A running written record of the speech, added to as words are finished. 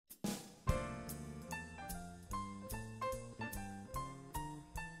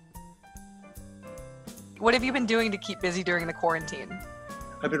What have you been doing to keep busy during the quarantine?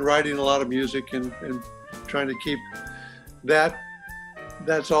 I've been writing a lot of music and trying to keep that.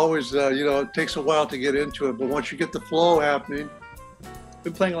 That's always, it takes a while to get into it, but once you get the flow happening.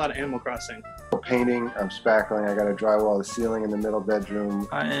 Been playing a lot of Animal Crossing. Painting, I'm spackling, I got to drywall the ceiling in the middle bedroom.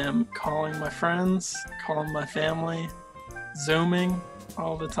 I am calling my friends, calling my family, Zooming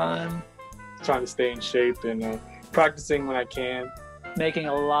all the time. Trying to stay in shape and practicing when I can. Making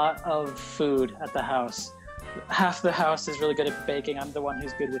a lot of food at the house. Half the house is really good at baking. I'm the one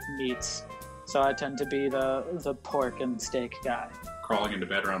who's good with meats. So I tend to be the pork and steak guy. Crawling into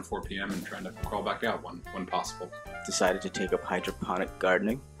bed around 4 p.m. and trying to crawl back out when possible. Decided to take up hydroponic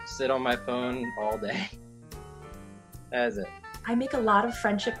gardening. Sit on my phone all day. That's it. I make a lot of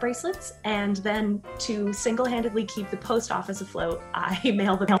friendship bracelets, and then to single-handedly keep the post office afloat, I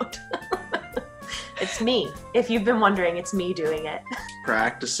mail them out. It's me. If you've been wondering, it's me doing it.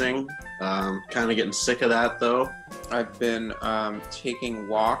 Practicing. Kind of getting sick of that, though. I've been taking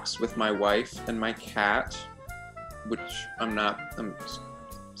walks with my wife and my cat, which I'm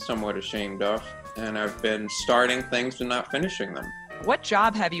somewhat ashamed of. And I've been starting things and not finishing them. What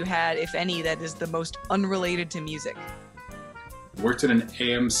job have you had, if any, that is the most unrelated to music? Worked at an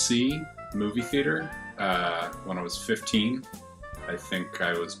AMC movie theater when I was 15. I think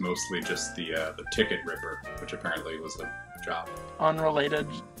I was mostly just the ticket ripper, which apparently was a job. Unrelated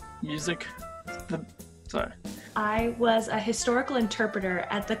music? Sorry. I was a historical interpreter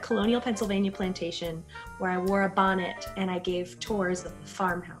at the Colonial Pennsylvania plantation, where I wore a bonnet and I gave tours of the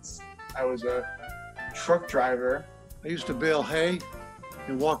farmhouse. I was a truck driver. I used to bale hay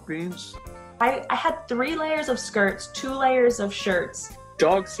and walk beans. I had 3 layers of skirts, 2 layers of shirts.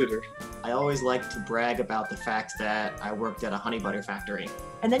 Dog sitter. I always like to brag about the fact that I worked at a honey butter factory.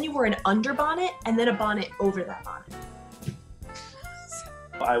 And then you wore an underbonnet and then a bonnet over that bonnet.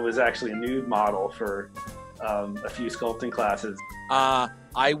 I was actually a nude model for a few sculpting classes.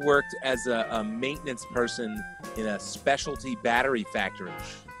 I worked as a maintenance person in a specialty battery factory.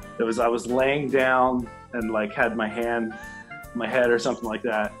 I was laying down and had my head or something like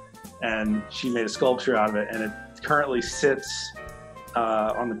that, and she made a sculpture out of it, and it currently sits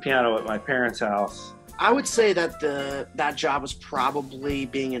on the piano at my parents' house. I would say that that job was probably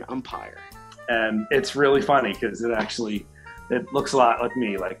being an umpire. And it's really funny because it looks a lot like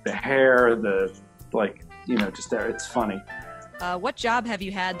me, like the hair, just there. It's funny. What job have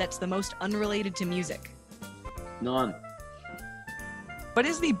you had that's the most unrelated to music? None. What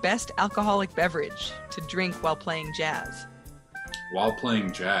is the best alcoholic beverage to drink while playing jazz? While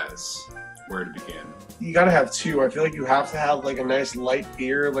playing jazz, where to begin? You gotta have 2. I feel like you have to have a nice light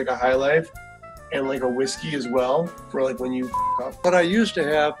beer, like a High Life, and a whiskey as well for when you up. What I used to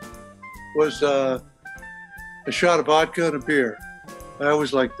have was a shot of vodka and a beer. I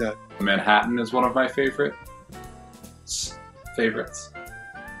always liked that. Manhattan is one of my favorites.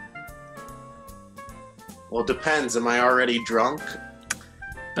 Well, it depends. Am I already drunk?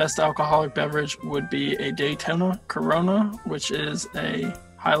 Best alcoholic beverage would be a Daytona Corona, which is a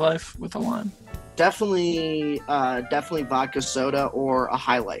High Life with a lime. Definitely vodka soda or a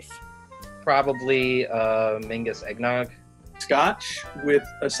High Life. Probably Mingus eggnog. Scotch with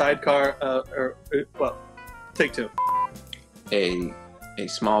a sidecar, take 2. A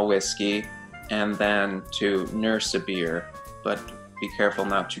small whiskey, and then to nurse a beer, but be careful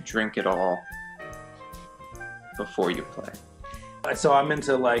not to drink it all before you play. So I'm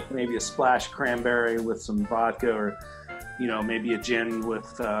into maybe a splash cranberry with some vodka, or maybe a gin with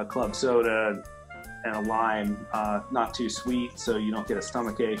club soda and a lime. Not too sweet, so you don't get a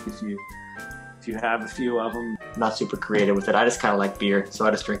stomachache if you have a few of them. Not super creative with it. I just kind of like beer, so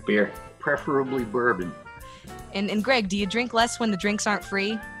I just drink beer. Preferably bourbon. And Greg, do you drink less when the drinks aren't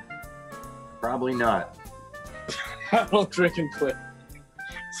free? Probably not. I don't drink and play.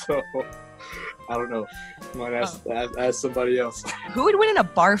 So, I don't know. Might ask somebody else. Who would win in a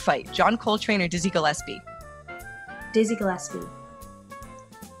bar fight, John Coltrane or Dizzy Gillespie? Dizzy Gillespie.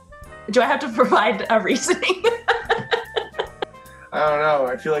 Do I have to provide a reasoning? I don't know.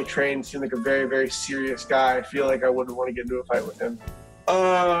 I feel like Train seemed like a very, very serious guy. I feel like I wouldn't want to get into a fight with him.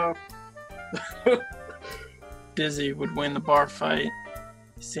 Dizzy would win the bar fight.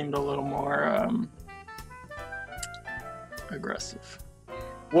 He seemed a little more aggressive.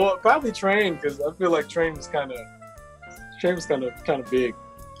 Well, probably Train, because I feel like Train was kind of big.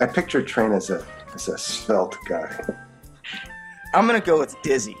 I picture Train as a svelte guy. I'm gonna go with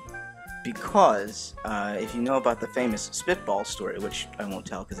Dizzy, because if you know about the famous spitball story, which I won't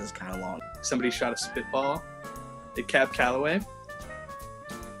tell because it's kind of long. Somebody shot a spitball at Cab Calloway,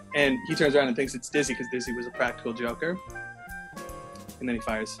 and he turns around and thinks it's Dizzy because Dizzy was a practical joker. and then he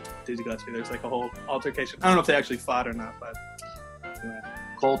fires Dizzy Gillespie. There's like a whole altercation. I don't know if they actually fought or not, but anyway.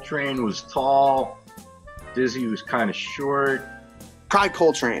 Coltrane was tall. Dizzy was kind of short. Probably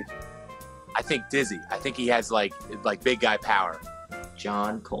Coltrane. I think Dizzy. I think he has like big guy power.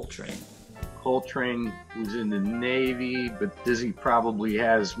 John Coltrane. Coltrane was in the Navy, but Dizzy probably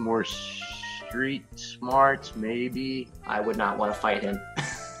has more street smarts, maybe. I would not want to fight him.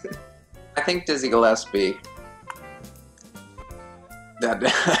 I think Dizzy Gillespie.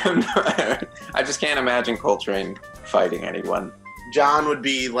 I just can't imagine Coltrane fighting anyone. John would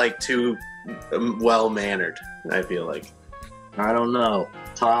be like too well-mannered, I feel like. I don't know.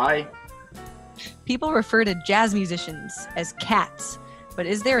 Ty? People refer to jazz musicians as cats, but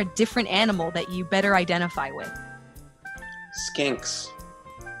is there a different animal that you better identify with? Skinks.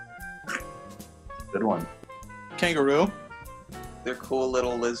 Good one. Kangaroo. They're cool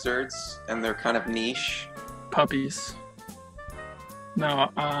little lizards, and they're kind of niche. Puppies. No,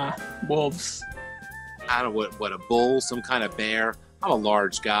 wolves. I don't know what a bull, some kind of bear. I'm a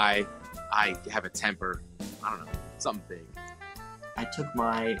large guy. I have a temper. I don't know, something big. I took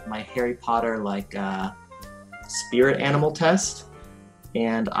my Harry Potter spirit animal test,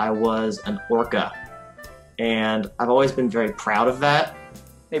 and I was an orca, and I've always been very proud of that.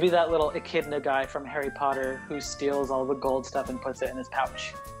 Maybe that little echidna guy from Harry Potter who steals all the gold stuff and puts it in his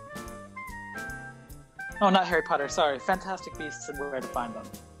pouch. Oh, not Harry Potter, sorry. Fantastic Beasts and Where to Find Them.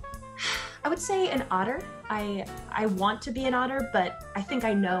 I would say an otter. I want to be an otter, but I think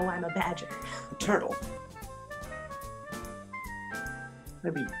I know I'm a badger. A turtle.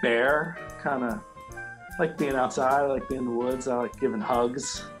 Maybe bear. Kind of like being outside. I like being in the woods. I like giving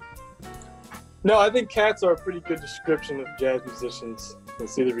hugs. No, I think cats are a pretty good description of jazz musicians. I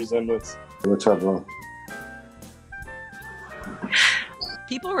see the resemblance. What's up, Ron?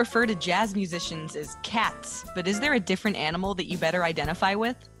 People refer to jazz musicians as cats, but is there a different animal that you better identify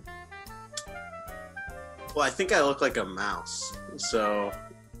with? Well, I think I look like a mouse, so...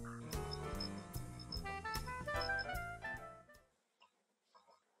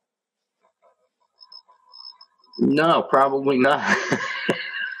 No, probably not.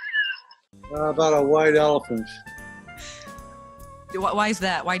 How about a white elephant? Why is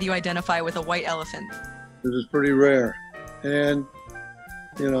that? Why do you identify with a white elephant? This is pretty rare. And,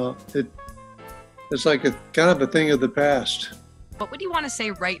 you know, it's like a kind of a thing of the past. What would you want to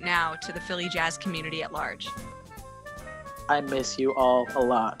say right now to the Philly jazz community at large? I miss you all a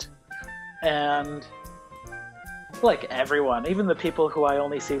lot. And like everyone, even the people who I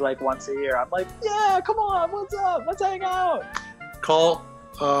only see like once a year, I'm like, yeah, come on, what's up? Let's hang out. Call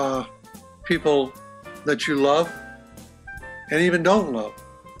people that you love and even don't love.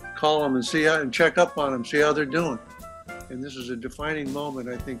 Call them and see how, and check up on them, see how they're doing. And this is a defining moment,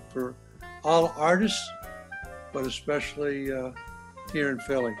 I think, for all artists, but especially here in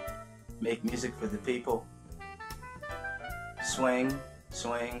Philly. Make music for the people. Swing,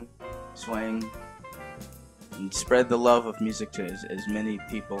 swing, swing. And spread the love of music to as many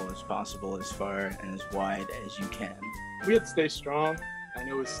people as possible, as far and as wide as you can. We have to stay strong. I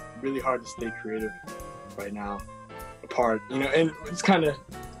know it's really hard to stay creative right now, apart, you know, and it's kind of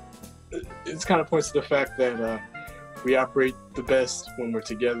points to the fact that we operate the best when we're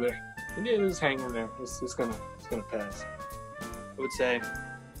together. And yeah, just hang in there. It's gonna pass. I would say,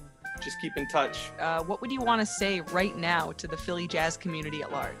 just keep in touch. What would you want to say right now to the Philly jazz community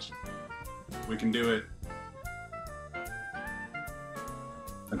at large? We can do it.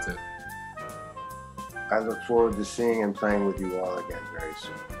 That's it. I look forward to seeing and playing with you all again very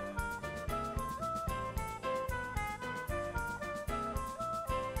soon.